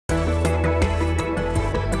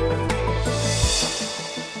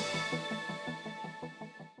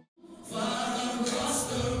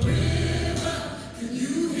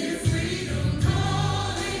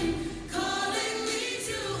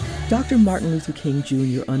Dr. Martin Luther King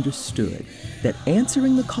Jr. understood that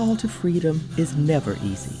answering the call to freedom is never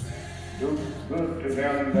easy. Do good to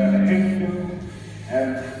them that hate you,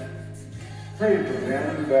 and pray for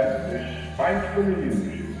them that despitefully use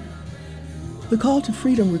you. The call to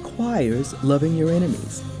freedom requires loving your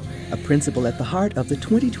enemies, a principle at the heart of the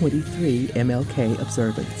 2023 MLK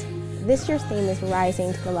Observance. This year's theme is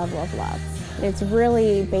Rising to the Level of Love. It's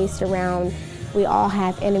really based around we all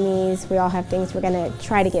have enemies, we all have things we're going to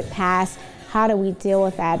try to get past. How do we deal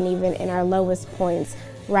with that? And even in our lowest points,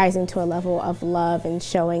 rising to a level of love and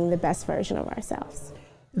showing the best version of ourselves.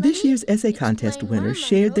 This year's essay contest winners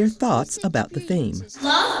shared their thoughts about the theme.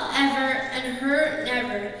 Love ever and hurt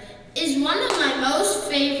never is one of my most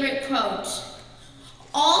favorite quotes.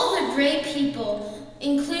 All the great people,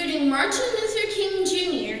 including Martin Luther King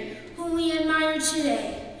Jr., whom we admire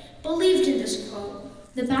today, believed in this quote.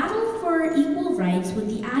 The battle for equal rights with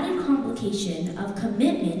the added complication of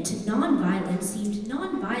commitment to nonviolence seemed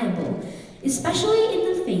non-viable, especially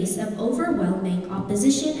in the face of overwhelming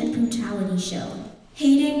opposition and brutality shown.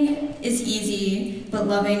 Hating is easy, but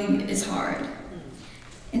loving is hard.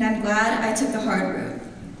 And I'm glad I took the hard route.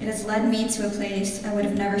 It has led me to a place I would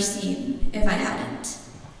have never seen if I hadn't.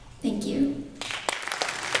 Thank you.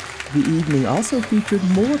 The evening also featured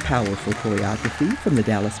more powerful choreography from the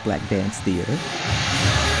Dallas Black Dance Theater.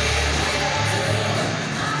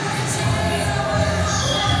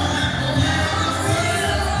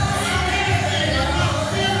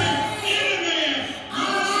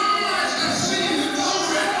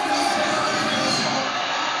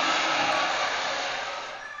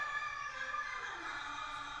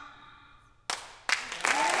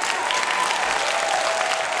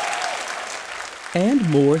 And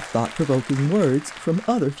more thought-provoking words from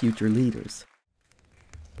other future leaders.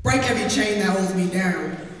 Break every chain that holds me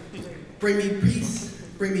down. Bring me peace,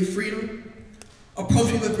 bring me freedom.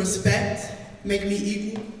 Approach me with respect, make me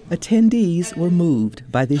equal. Attendees were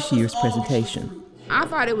moved by this year's presentation. I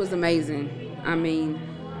thought it was amazing. I mean,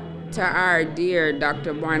 to our dear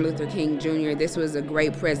Dr. Martin Luther King Jr., this was a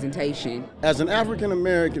great presentation. As an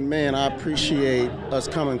African-American man, I appreciate us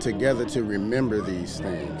coming together to remember these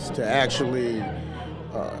things, to actually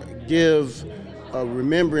give a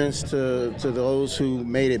remembrance to those who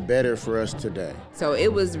made it better for us today. So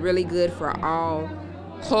it was really good for all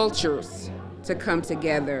cultures to come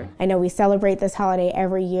together. I know we celebrate this holiday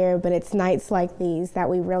every year, but it's nights like these that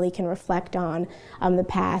we really can reflect on the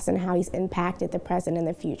past and how he's impacted the present and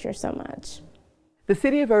the future so much. The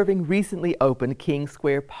city of Irving recently opened King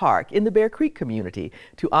Square Park in the Bear Creek community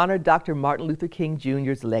to honor Dr. Martin Luther King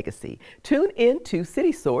Jr.'s legacy. Tune in to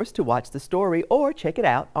City Source to watch the story or check it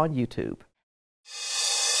out on YouTube.